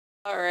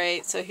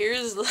Alright, so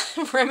here's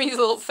Remy's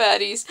little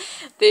fatties.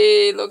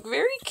 They look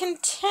very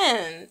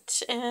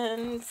content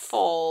and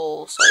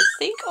full. So I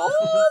think,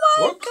 oh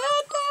my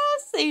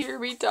goodness, they hear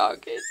me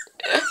talking.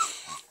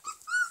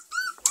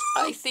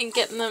 I think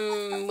getting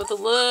them with a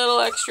little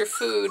extra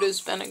food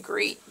has been a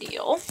great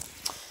deal.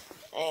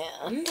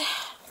 And,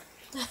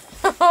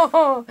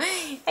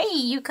 hey,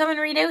 you coming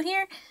right out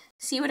here?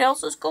 See what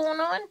else is going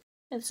on?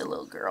 It's a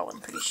little girl,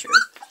 I'm pretty sure.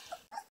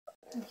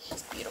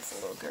 She's a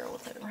beautiful little girl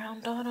with a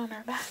round dot on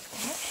her back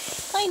there.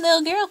 Hi,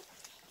 little girl.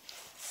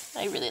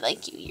 I really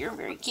like you. You're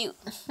very cute.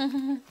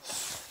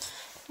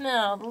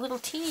 Now, the little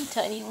teeny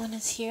tiny one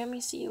is here. Let me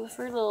see if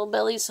her little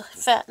belly's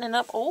fattening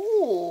up.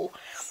 Oh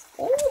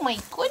my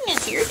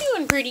goodness, you're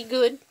doing pretty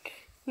good.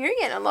 You're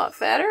getting a lot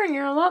fatter and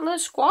you're a lot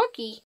less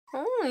squawky.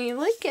 Oh, you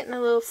like getting a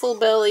little full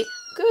belly.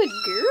 Good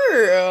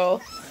girl.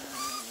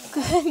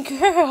 Good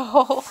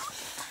girl.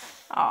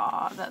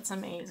 Aw, that's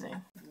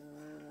amazing.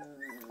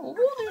 Oh,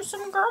 there's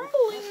some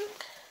grumbling.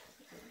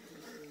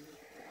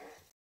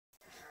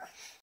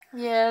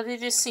 Yeah, they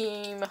just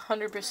seem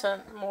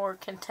 100% more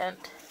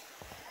content.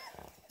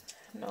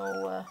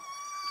 No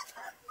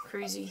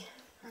crazy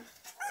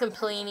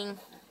complaining,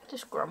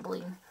 just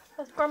grumbling.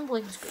 That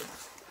grumbling's good.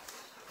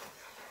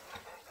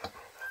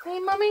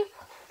 Hey, Mommy.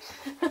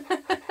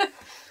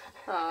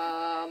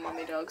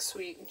 Mommy dog's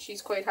sweet.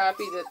 She's quite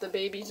happy that the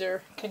babies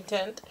are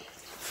content.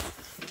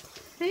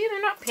 See,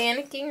 they're not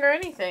panicking or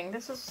anything.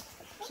 This is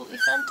absolutely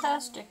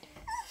fantastic.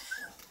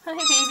 Hi,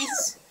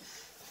 babies.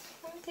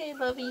 Okay,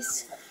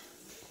 lovies.